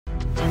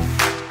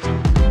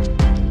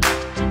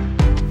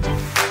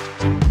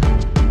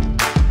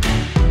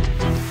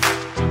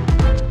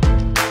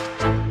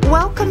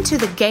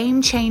the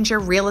Game Changer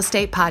Real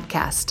Estate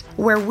Podcast,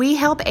 where we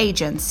help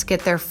agents get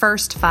their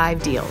first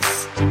 5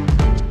 deals.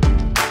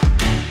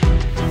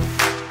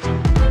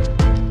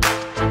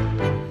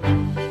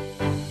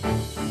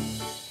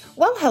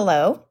 Well,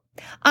 hello.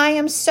 I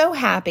am so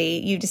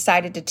happy you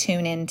decided to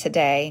tune in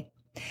today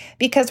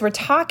because we're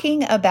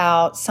talking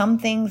about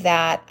something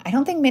that I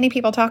don't think many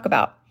people talk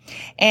about.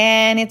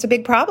 And it's a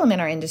big problem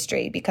in our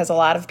industry because a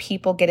lot of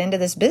people get into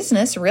this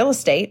business, real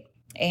estate,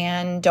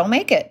 and don't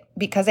make it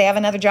because they have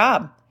another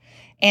job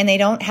and they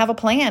don't have a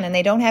plan and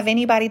they don't have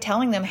anybody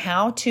telling them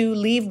how to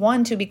leave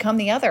one to become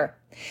the other.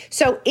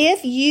 So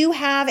if you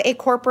have a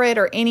corporate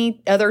or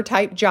any other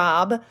type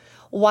job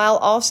while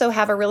also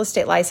have a real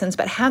estate license,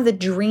 but have the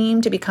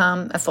dream to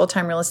become a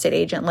full-time real estate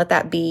agent, let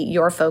that be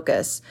your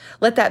focus.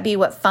 Let that be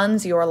what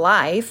funds your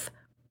life.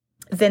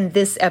 Then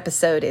this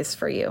episode is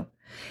for you.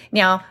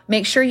 Now,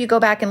 make sure you go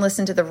back and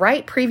listen to the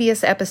right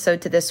previous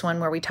episode to this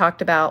one where we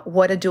talked about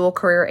what a dual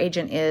career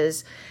agent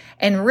is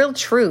and real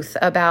truth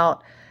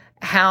about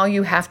how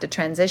you have to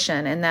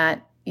transition and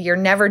that you're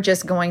never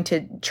just going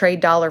to trade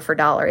dollar for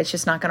dollar. It's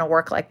just not going to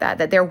work like that.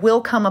 That there will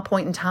come a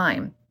point in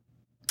time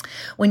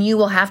when you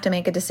will have to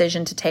make a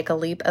decision to take a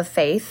leap of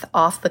faith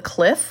off the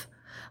cliff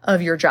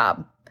of your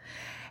job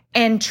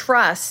and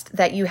trust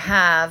that you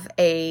have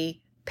a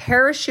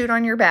parachute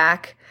on your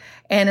back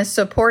and a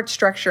support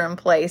structure in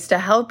place to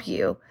help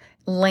you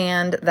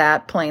land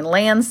that plane,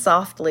 land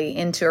softly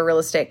into a real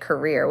estate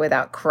career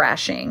without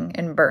crashing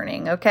and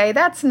burning. Okay,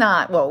 that's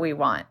not what we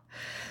want.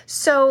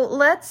 So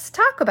let's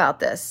talk about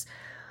this.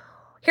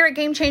 Here at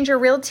Game Changer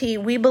Realty,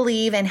 we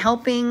believe in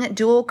helping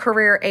dual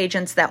career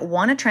agents that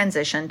want to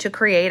transition to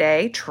create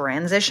a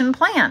transition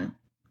plan.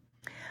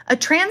 A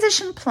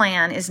transition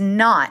plan is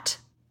not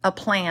a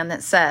plan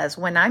that says,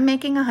 when I'm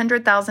making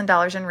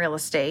 $100,000 in real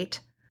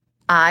estate,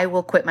 I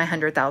will quit my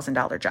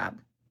 $100,000 job.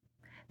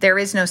 There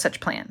is no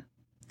such plan.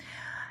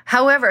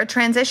 However, a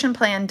transition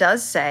plan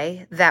does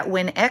say that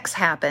when X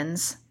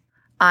happens,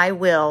 I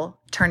will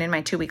turn in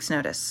my 2 weeks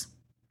notice.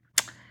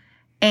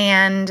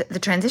 And the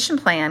transition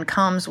plan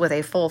comes with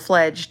a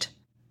full-fledged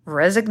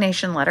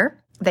resignation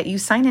letter that you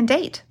sign and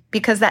date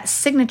because that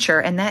signature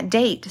and that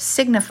date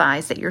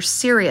signifies that you're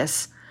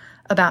serious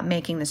about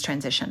making this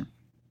transition.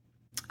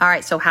 All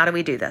right, so how do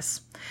we do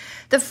this?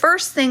 The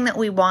first thing that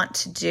we want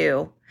to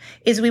do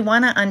is we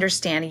want to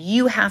understand,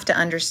 you have to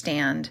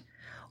understand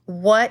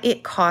what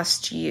it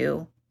costs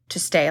you to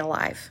stay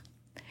alive.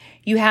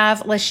 You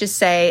have, let's just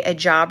say, a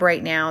job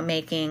right now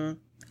making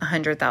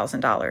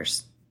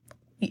 $100,000.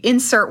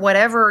 Insert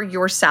whatever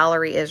your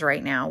salary is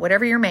right now,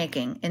 whatever you're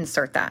making,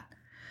 insert that.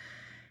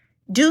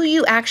 Do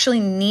you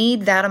actually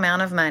need that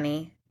amount of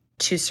money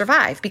to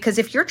survive? Because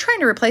if you're trying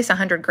to replace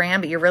 $100,000,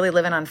 but you're really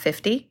living on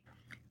 50,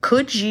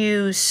 could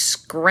you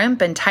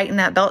scrimp and tighten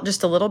that belt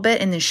just a little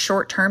bit in the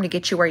short term to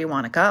get you where you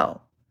want to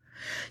go?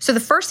 So the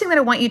first thing that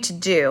I want you to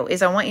do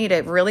is I want you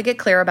to really get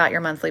clear about your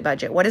monthly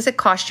budget. What does it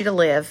cost you to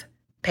live,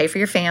 pay for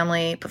your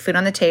family, put food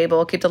on the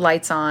table, keep the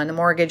lights on, the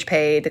mortgage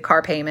paid, the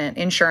car payment,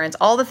 insurance,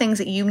 all the things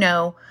that you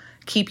know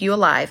keep you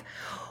alive?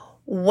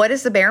 What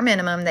is the bare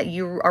minimum that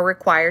you are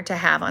required to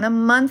have on a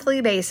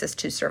monthly basis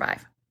to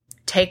survive?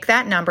 Take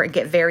that number and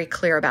get very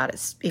clear about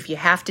it. If you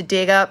have to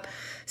dig up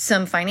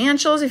some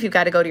financials, if you've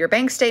got to go to your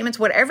bank statements,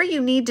 whatever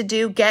you need to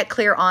do, get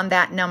clear on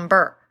that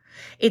number.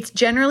 It's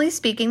generally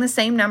speaking the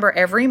same number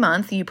every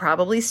month. You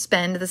probably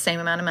spend the same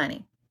amount of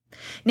money.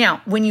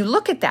 Now, when you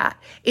look at that,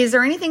 is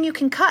there anything you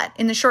can cut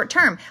in the short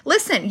term?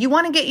 Listen, you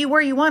want to get you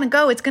where you want to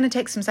go. It's going to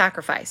take some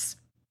sacrifice.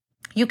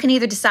 You can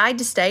either decide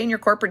to stay in your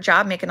corporate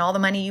job, making all the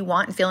money you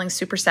want and feeling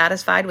super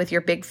satisfied with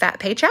your big fat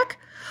paycheck,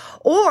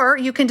 or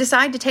you can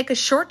decide to take a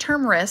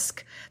short-term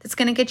risk that's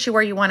going to get you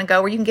where you want to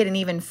go, where you can get an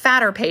even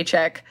fatter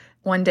paycheck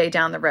one day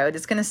down the road.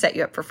 It's going to set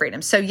you up for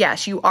freedom. So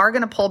yes, you are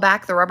going to pull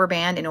back the rubber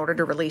band in order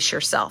to release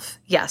yourself.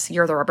 Yes,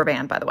 you're the rubber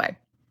band, by the way.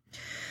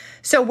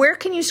 So where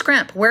can you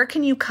scrimp? Where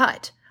can you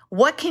cut?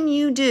 What can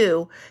you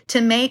do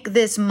to make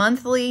this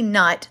monthly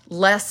nut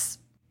less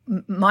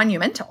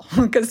monumental?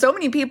 Because so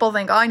many people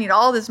think, oh, I need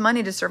all this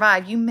money to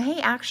survive. You may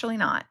actually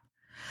not.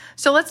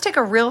 So let's take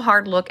a real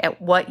hard look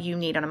at what you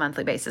need on a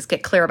monthly basis.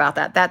 Get clear about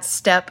that. That's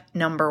step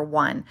number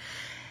 1.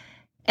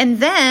 And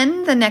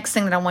then the next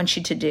thing that I want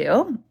you to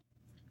do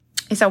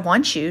is I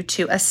want you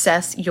to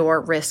assess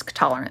your risk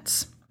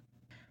tolerance.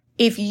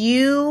 If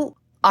you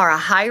are a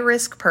high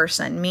risk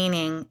person,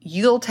 meaning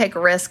you'll take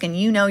a risk and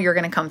you know you're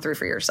going to come through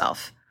for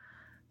yourself,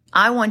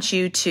 I want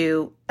you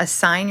to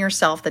assign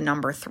yourself the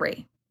number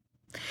 3.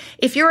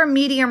 If you're a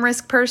medium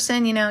risk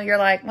person, you're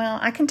like, well,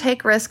 I can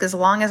take risk as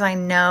long as I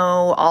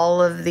know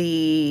all of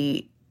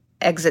the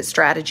exit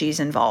strategies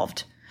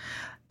involved.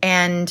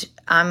 And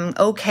I'm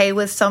okay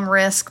with some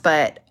risk,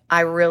 but I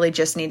really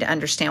just need to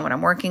understand what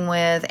I'm working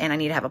with and I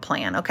need to have a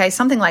plan. Okay.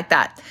 Something like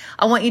that.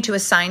 I want you to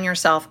assign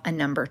yourself a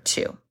number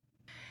 2.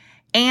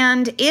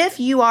 And if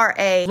you are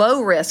a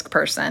low risk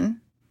person,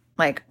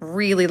 like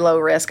really low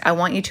risk, I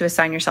want you to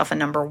assign yourself a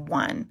number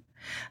 1.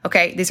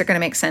 Okay. These are going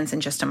to make sense in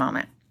just a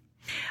moment.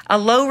 A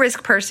low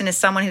risk person is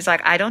someone who's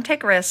like, I don't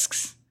take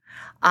risks.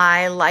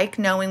 I like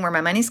knowing where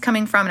my money's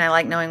coming from, and I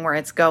like knowing where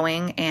it's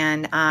going.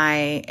 And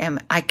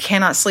I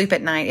cannot sleep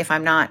at night if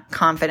I'm not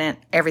confident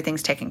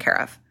everything's taken care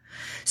of.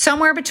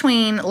 Somewhere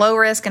between low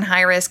risk and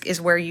high risk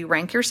is where you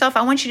rank yourself.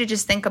 I want you to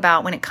just think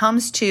about when it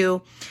comes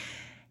to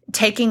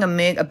taking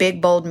a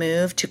big, bold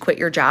move to quit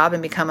your job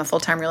and become a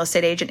full-time real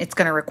estate agent, it's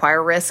going to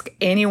require risk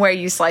any way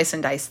you slice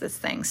and dice this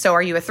thing. So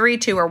are you a 3,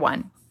 2, or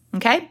 1?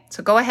 Okay,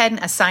 so go ahead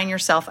and assign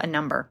yourself a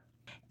number.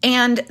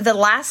 And the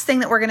last thing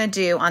that we're going to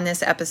do on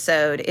this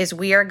episode is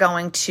we are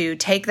going to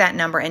take that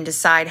number and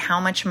decide how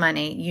much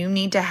money you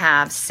need to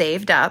have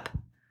saved up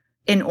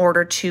in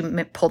order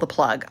to pull the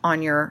plug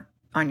on your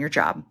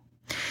job.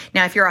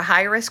 Now, if you're a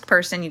high risk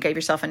person, you gave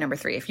yourself a number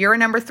 3. If you're a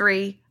number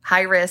 3,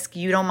 high risk,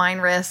 you don't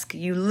mind risk,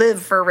 you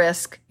live for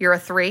risk, you're a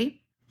 3,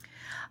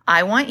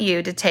 I want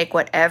you to take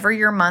whatever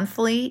your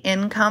monthly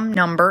income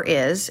number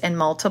is and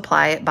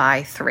multiply it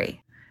by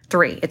 3.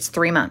 It's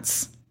 3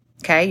 months.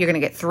 Okay, you're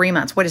going to get 3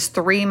 months. What does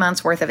 3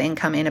 months worth of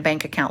income in a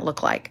bank account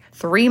look like?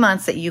 3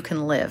 months that you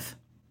can live.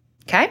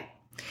 Okay,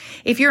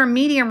 if you're a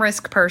medium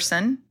risk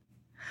person,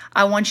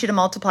 I want you to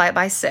multiply it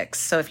by 6.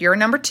 So if you're a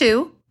number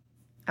 2,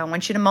 I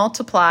want you to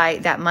multiply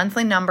that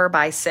monthly number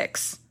by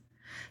 6.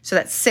 So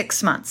that's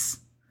 6 months.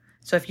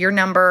 So if your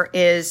number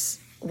is,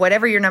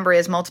 whatever your number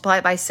is, multiply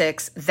it by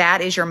 6.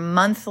 That is your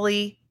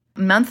monthly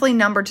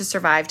number to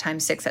survive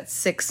times 6. That's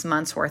 6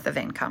 months worth of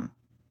income.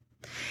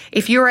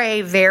 If you're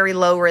a very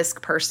low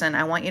risk person,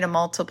 I want you to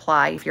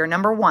multiply. If you're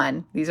number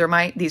 1, these are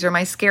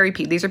my scary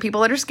people. These are people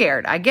that are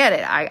scared. I get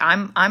it.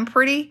 I'm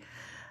pretty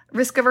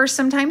risk averse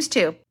sometimes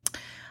too.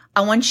 I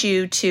want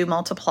you to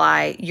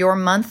multiply your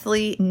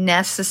monthly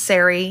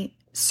necessary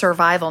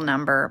survival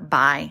number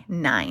by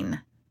 9.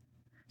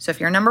 So if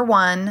you're number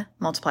 1,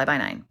 multiply by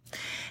 9.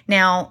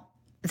 Now,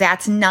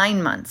 that's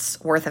 9 months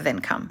worth of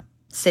income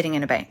sitting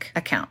in a bank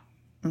account.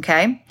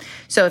 Okay.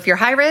 So if you're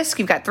high risk,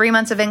 you've got 3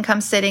 months of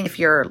income sitting. If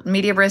you're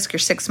medium risk, you're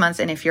 6 months.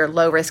 And if you're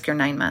low risk, you're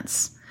 9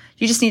 months.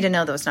 You just need to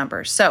know those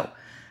numbers. So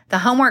the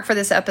homework for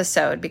this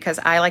episode, because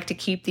I like to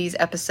keep these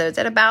episodes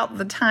at about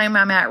the time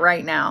I'm at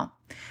right now,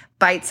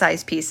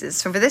 bite-sized pieces.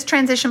 So for this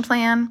transition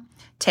plan,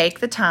 take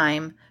the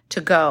time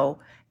to go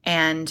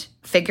and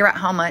figure out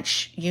how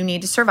much you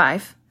need to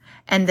survive,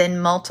 and then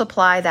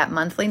multiply that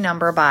monthly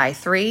number by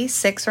 3,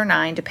 6, or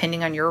 9,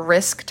 depending on your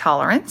risk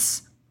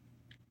tolerance,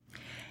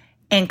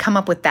 and come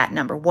up with that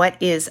number.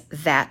 What is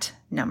that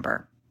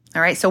number?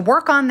 All right, so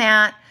work on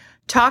that.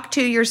 Talk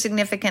to your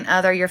significant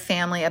other, your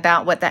family,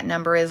 about what that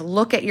number is.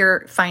 Look at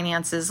your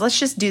finances. Let's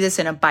just do this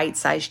in a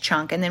bite-sized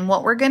chunk. And then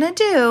what we're going to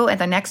do at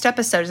the next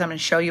episode is I'm going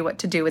to show you what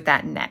to do with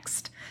that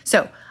next.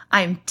 So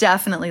I'm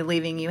definitely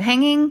leaving you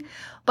hanging,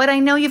 but I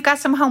know you've got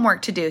some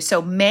homework to do. So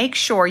make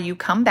sure you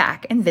come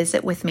back and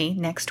visit with me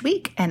next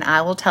week, and I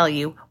will tell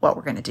you what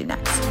we're going to do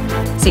next.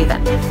 See you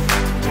then.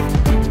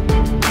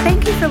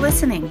 Thank you for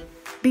listening.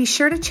 Be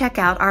sure to check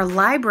out our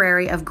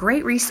library of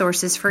great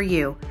resources for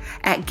you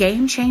at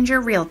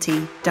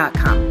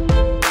GameChangerRealty.com.